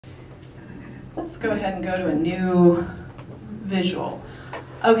Let's go ahead and go to a new visual.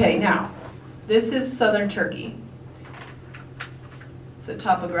 Okay, now, this is southern Turkey. It's a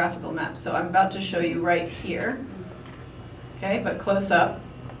topographical map, so I'm about to show you right here. Okay, but close up.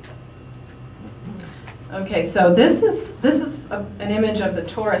 Okay, so this is an image of the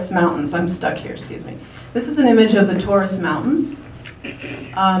Taurus Mountains. I'm stuck here, excuse me. This is an image of the Taurus Mountains.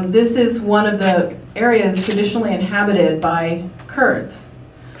 This is one of the areas traditionally inhabited by Kurds.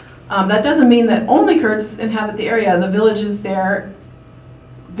 That doesn't mean that only Kurds inhabit the area. The villages there,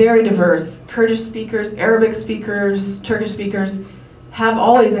 very diverse. Kurdish speakers, Arabic speakers, Turkish speakers have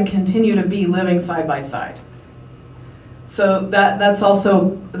always and continue to be living side by side. So that's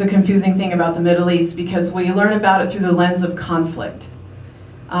also the confusing thing about the Middle East, because we learn about it through the lens of conflict.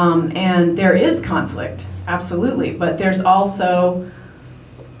 And there is conflict, absolutely, but there's also,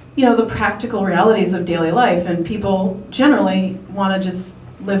 you know, the practical realities of daily life, and people generally want to just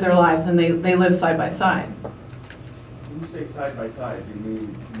live their lives, and they live side by side. When you say side by side, do you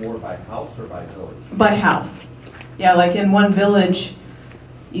mean more by house or by village? By house. Yeah, like in one village,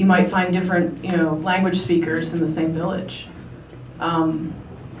 you might find different, you know, language speakers in the same village.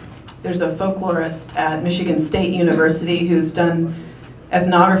 There's a folklorist at Michigan State University who's done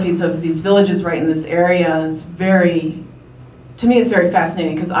ethnographies of these villages right in this area. It's very, to me, it's very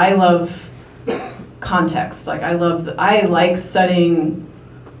fascinating because I love context. Like I like studying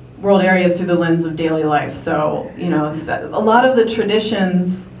world areas through the lens of daily life. So, you know, a lot of the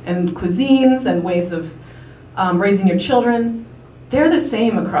traditions and cuisines and ways of raising your children, they're the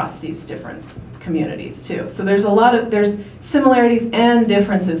same across these different communities too. So there's similarities and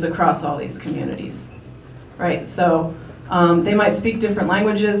differences across all these communities, right? So they might speak different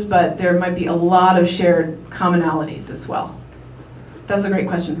languages, but there might be a lot of shared commonalities as well. That's a great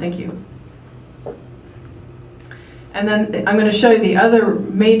question, thank you. And then I'm going to show you the other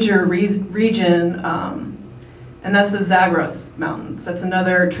major region, and that's the Zagros Mountains. That's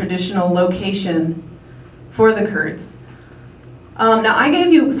another traditional location for the Kurds. Now I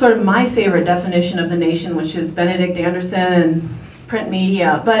gave you sort of my favorite definition of the nation, which is Benedict Anderson and print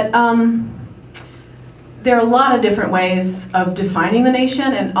media, but there are a lot of different ways of defining the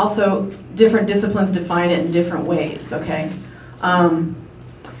nation, and also different disciplines define it in different ways, okay?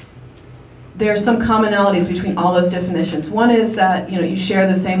 There are some commonalities between all those definitions. One is that, you know, you share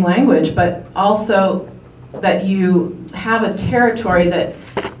the same language, but also that you have a territory that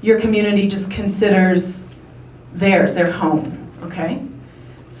your community just considers theirs, their home. Okay,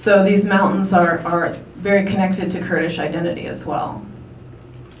 so these mountains are very connected to Kurdish identity as well.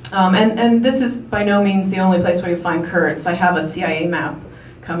 And this is by no means the only place where you find Kurds. I have a CIA map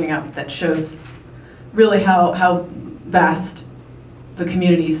coming up that shows really how vast the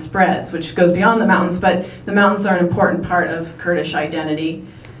community spreads, which goes beyond the mountains, but the mountains are an important part of Kurdish identity.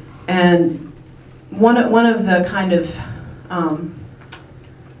 And one of the kind of,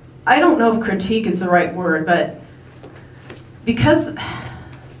 I don't know if critique is the right word, but because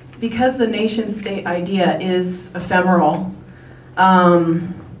the nation-state idea is ephemeral,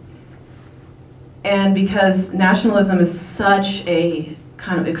 and because nationalism is such a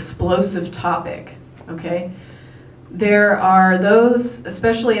kind of explosive topic, okay, there are those,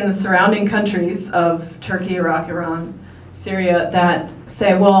 especially in the surrounding countries of Turkey, Iraq, Iran, Syria, that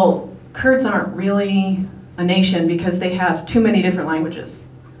say, well, Kurds aren't really a nation because they have too many different languages.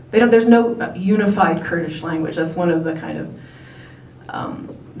 There's no unified Kurdish language. That's one of the kind of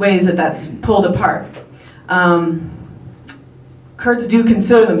ways that that's pulled apart. Kurds do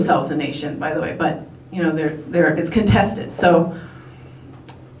consider themselves a nation, by the way, but you know it's contested. So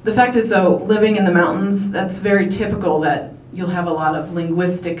the fact is, though, living in the mountains, that's very typical that you'll have a lot of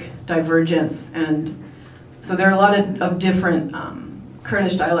linguistic divergence, and so there are a lot of different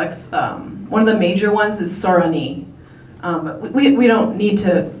Kurdish dialects. One of the major ones is Sorani, but we don't need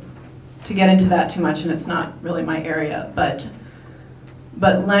to get into that too much, and it's not really my area, but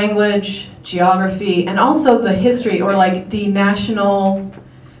language, geography, and also the history, or like the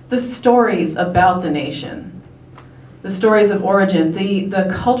stories about the nation, the stories of origin,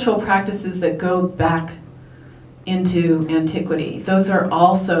 the cultural practices that go back into antiquity. Those are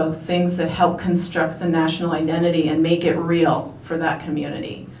also things that help construct the national identity and make it real for that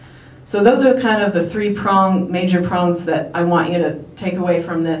community. So those are kind of the major prongs that I want you to take away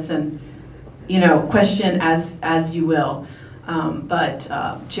from this and, you know, question as you will. But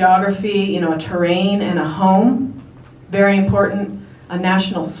geography, a terrain and a home, very important. A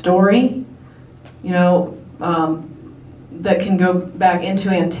national story, that can go back into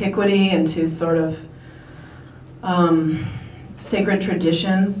antiquity, into sort of sacred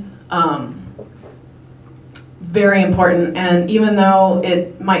traditions. Very important. And even though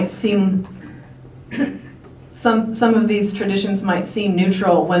it might seem some of these traditions might seem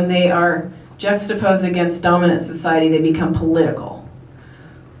neutral. When they are juxtaposed against dominant society, they become political.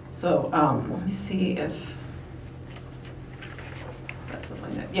 So let me see if that's what my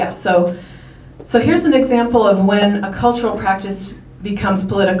next, yeah. So here's an example of when a cultural practice becomes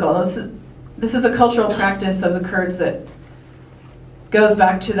political. This is a cultural practice of the Kurds that goes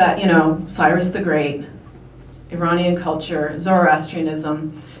back to that, Cyrus the Great, Iranian culture,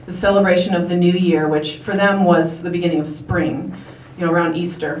 Zoroastrianism, the celebration of the new year, which for them was the beginning of spring, around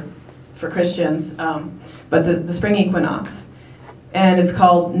Easter for Christians, but the spring equinox. And it's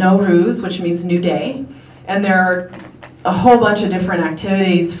called Nowruz, which means new day. And there are a whole bunch of different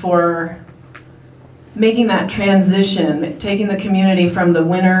activities for making that transition, taking the community from the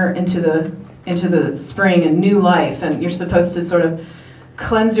winter into the spring and new life. And you're supposed to sort of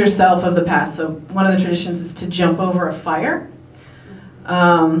cleanse yourself of the past. So one of the traditions is to jump over a fire.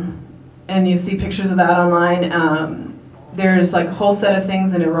 And you see pictures of that online. There's like a whole set of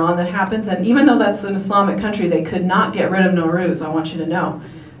things in Iran that happens. And even though that's an Islamic country, they could not get rid of Nowruz, I want you to know.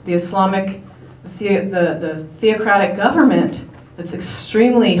 The theocratic government that's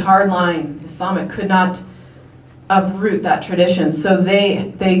extremely hardline Islamic could not uproot that tradition. So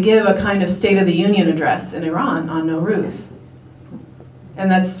they give a kind of State of the Union address in Iran on Nowruz. And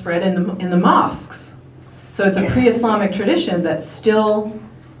that's spread in the mosques. So it's a pre-Islamic tradition that's still,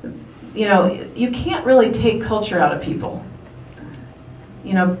 you can't really take culture out of people.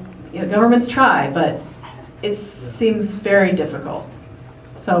 Governments try, but it seems very difficult.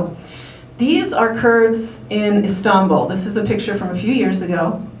 So these are Kurds in Istanbul. This is a picture from a few years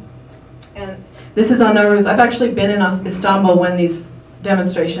ago. And this is on Nowruz. I've actually been in Istanbul when these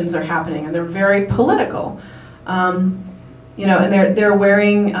demonstrations are happening, and they're very political. And they're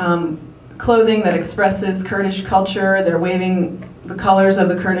wearing clothing that expresses Kurdish culture. They're waving the colors of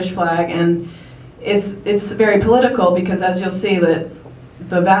the Kurdish flag, and it's very political because, as you'll see, the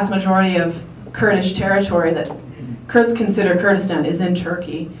vast majority of Kurdish territory that Kurds consider Kurdistan is in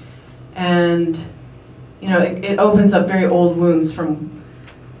Turkey, and it opens up very old wounds from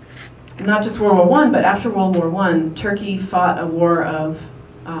not just World War I, but after World War I, Turkey fought a war of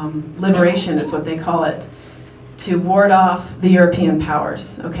liberation, is what they call it, to ward off the European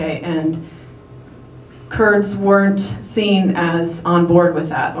powers, okay? And Kurds weren't seen as on board with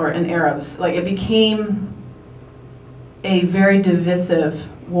that, and Arabs. Like, it became a very divisive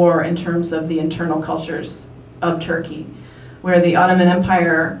war in terms of the internal cultures of Turkey, where the Ottoman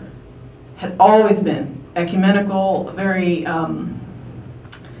Empire had always been ecumenical, very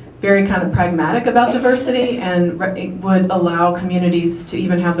kind of pragmatic about diversity, and would allow communities to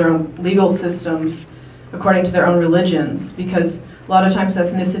even have their own legal systems according to their own religions, because a lot of times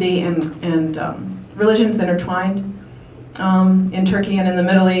ethnicity and religions intertwined in Turkey and in the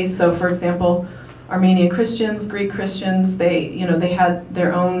Middle East. So, for example, Armenian Christians, Greek Christians, they had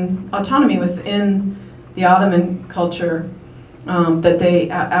their own autonomy within the Ottoman culture that they,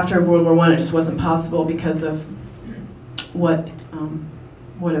 after World War I, it just wasn't possible because of what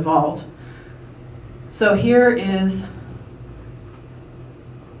evolved. So here is,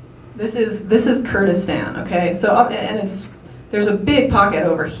 this is Kurdistan, okay? So, and there's a big pocket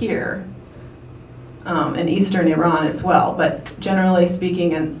over here in eastern Iran as well, but generally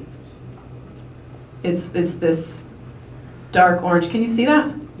speaking, and it's this dark orange. Can you see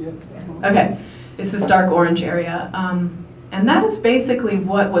that? Yes. Okay, it's this dark orange area, and that is basically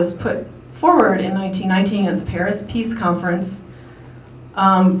what was put forward in 1919 at the Paris Peace Conference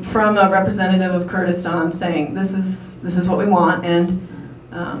from a representative of Kurdistan saying this is what we want, and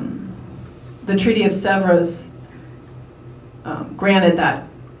the Treaty of Sèvres granted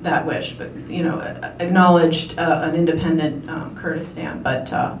that wish, but acknowledged an independent Kurdistan.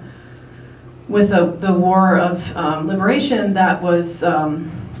 But with the war of liberation, that was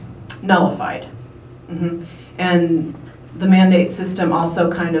nullified, and the mandate system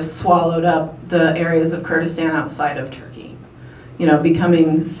also kind of swallowed up the areas of Kurdistan outside of Turkey,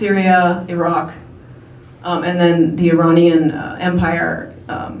 becoming Syria, Iraq, and then the Iranian Empire.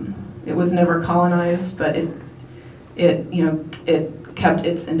 It was never colonized, but it kept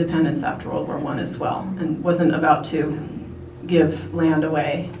its independence after World War I as well, and wasn't about to give land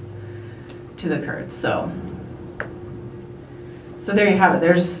away to the Kurds. So there you have it.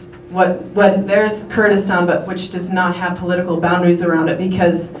 There's Kurdistan, but which does not have political boundaries around it,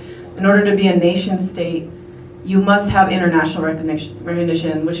 because in order to be a nation state, you must have international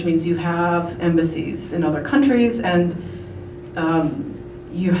recognition, which means you have embassies in other countries, and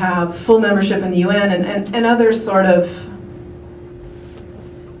you have full membership in the UN and other sort of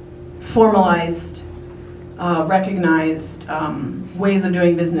formalized, recognized ways of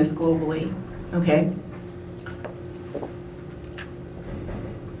doing business globally. Okay.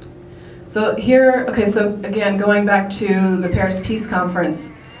 So here, okay, so again, going back to the Paris Peace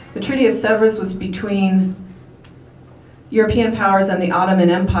Conference, the Treaty of Sèvres was between European powers and the Ottoman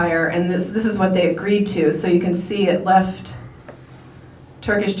Empire, and this is what they agreed to. So you can see it left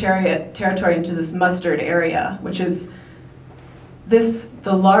Turkish territory into this mustard area, which is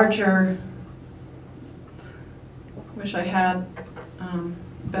the larger, wish I had a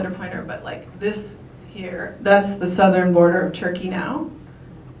better pointer, but like this here, that's the southern border of Turkey now.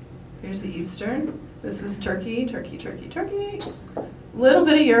 Here's the eastern. This is Turkey, Turkey, Turkey, Turkey. A little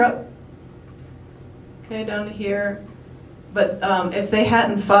bit of Europe. Okay, down to here. But if they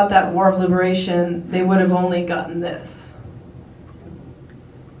hadn't fought that war of liberation, they would have only gotten this.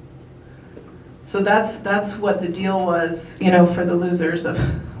 So that's what the deal was, you know, for the losers of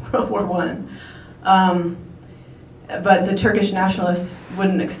World War I. But the Turkish nationalists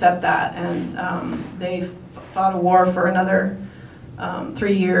wouldn't accept that, and they fought a war for another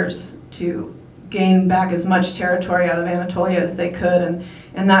 3 years to gain back as much territory out of Anatolia as they could,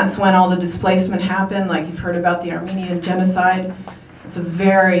 and that's when all the displacement happened. Like you've heard about the Armenian genocide. It's a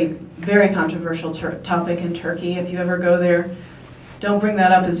very, very controversial topic in Turkey. If you ever go there, don't bring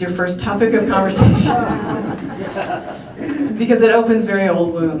that up as your first topic of conversation because it opens very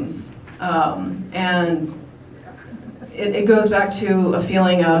old wounds. And it goes back to a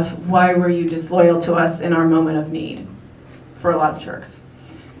feeling of why were you disloyal to us in our moment of need for a lot of Turks.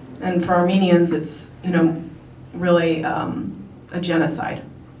 And for Armenians, it's, you know, really a genocide.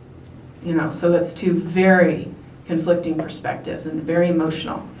 You know, so that's two very conflicting perspectives and very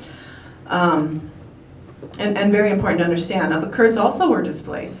emotional. And very important to understand. Now, the Kurds also were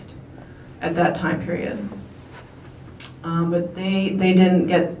displaced at that time period. But they didn't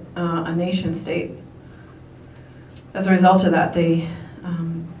get a nation state. As a result of that, they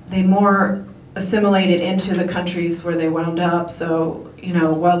more assimilated into the countries where they wound up. So, you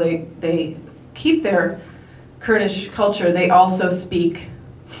know, while they keep their Kurdish culture, they also speak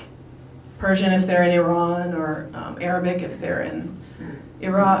Persian if they're in Iran, or Arabic if they're in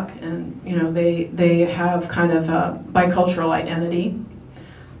Iraq, and you know they have kind of a bicultural identity.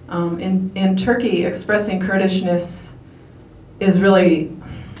 In Turkey, expressing Kurdishness is really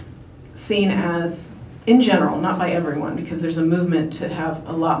seen as, in general, not by everyone, because there's a movement to have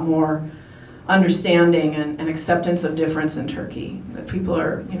a lot more understanding and acceptance of difference in Turkey that people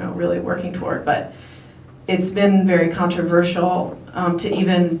are, you know, really working toward. But it's been very controversial to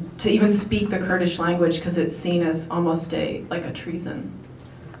even speak the Kurdish language, because it's seen as almost like a treason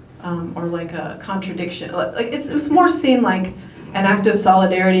or like a contradiction. Like it's more seen like an act of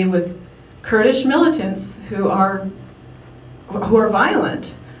solidarity with Kurdish militants who are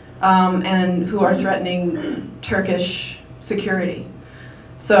violent and who are threatening Turkish security.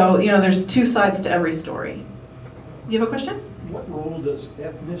 So, you know, there's two sides to every story. You have a question? What role does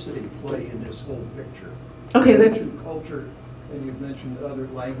ethnicity play in this whole picture? Okay. You mentioned culture, and you've mentioned other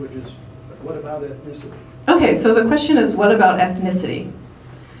languages, but what about ethnicity? Okay, so the question is, what about ethnicity?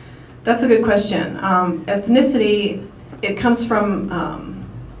 That's a good question. Ethnicity, it comes from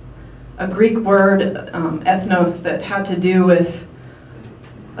a Greek word, ethnos, that had to do with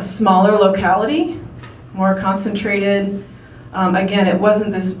a smaller locality, more concentrated. Again, it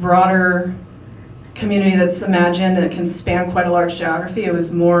wasn't this broader community that's imagined and it can span quite a large geography. It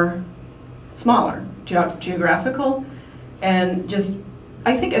was more smaller, geographical, and just,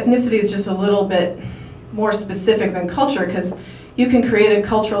 I think ethnicity is just a little bit more specific than culture, because you can create a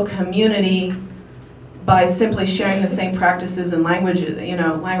cultural community by simply sharing the same practices and languages. You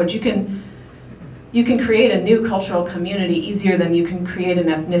know, language. You can create a new cultural community easier than you can create an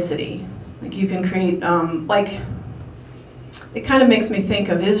ethnicity. Like you can create it kind of makes me think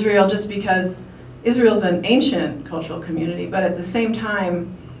of Israel, just because Israel's an ancient cultural community, but at the same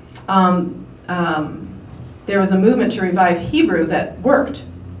time, there was a movement to revive Hebrew that worked.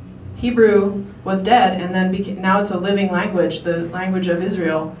 Hebrew was dead, and then now it's a living language, the language of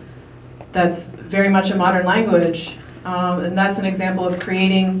Israel, that's very much a modern language. And that's an example of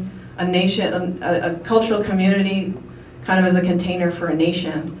creating a nation, a cultural community, kind of as a container for a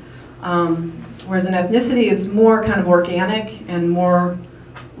nation. Whereas an ethnicity is more kind of organic and more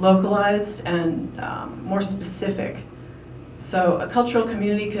localized and more specific. So a cultural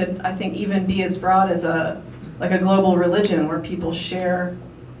community could, I think, even be as broad as like a global religion, where people share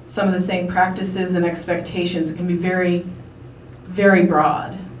some of the same practices and expectations. It can be very, very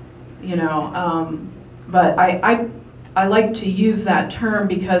broad, you know. But I like to use that term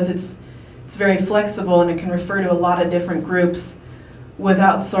because it's very flexible and it can refer to a lot of different groups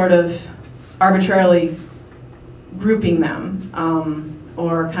without sort of arbitrarily grouping them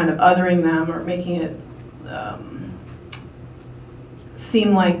or kind of othering them or making it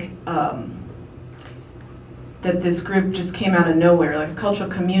seem like that this group just came out of nowhere. Like a cultural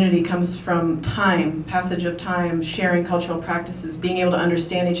community comes from time, passage of time, sharing cultural practices, being able to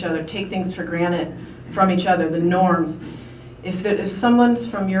understand each other, take things for granted from each other, the norms. If someone's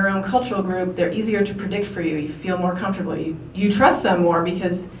from your own cultural group, they're easier to predict for you. You feel more comfortable. You trust them more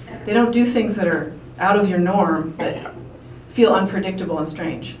because they don't do things that are out of your norm that feel unpredictable and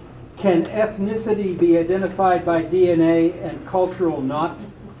strange. Can ethnicity be identified by DNA and cultural not?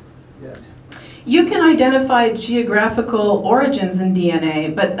 Yes. You can identify geographical origins in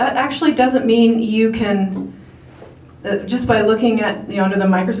DNA, but that actually doesn't mean you can, just by looking at, under the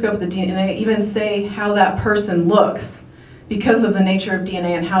microscope of the DNA, even say how that person looks because of the nature of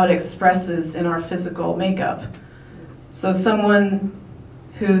DNA and how it expresses in our physical makeup. So someone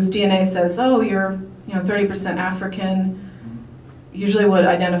whose DNA says, oh, you're 30% African, usually would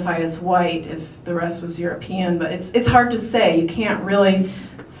identify as white if the rest was European, but it's hard to say. You can't really.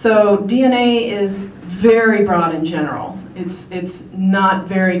 So DNA is very broad in general. It's not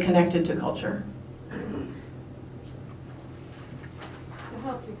very connected to culture. To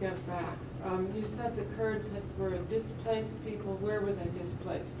help you get back, you said the Kurds were displaced people. Where were they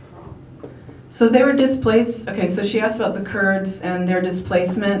displaced from? So they were displaced. Okay, so she asked about the Kurds and their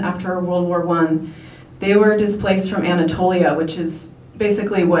displacement after World War I. They were displaced from Anatolia, which is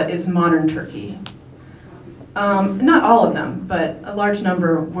basically what is modern Turkey. Not all of them, but a large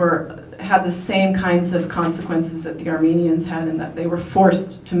number had the same kinds of consequences that the Armenians had in that they were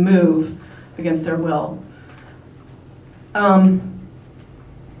forced to move against their will.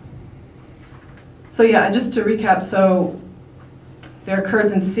 So yeah, just to recap, so there are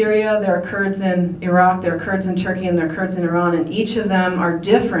Kurds in Syria, there are Kurds in Iraq, there are Kurds in Turkey, and there are Kurds in Iran, and each of them are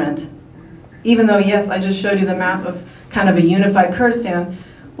different, even though, yes, I just showed you the map of kind of a unified Kurdistan.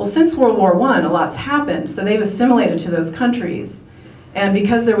 Well, since World War I, a lot's happened, so they've assimilated to those countries. And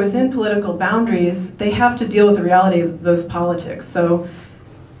because they're within political boundaries, they have to deal with the reality of those politics. So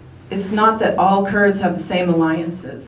it's not that all Kurds have the same alliances.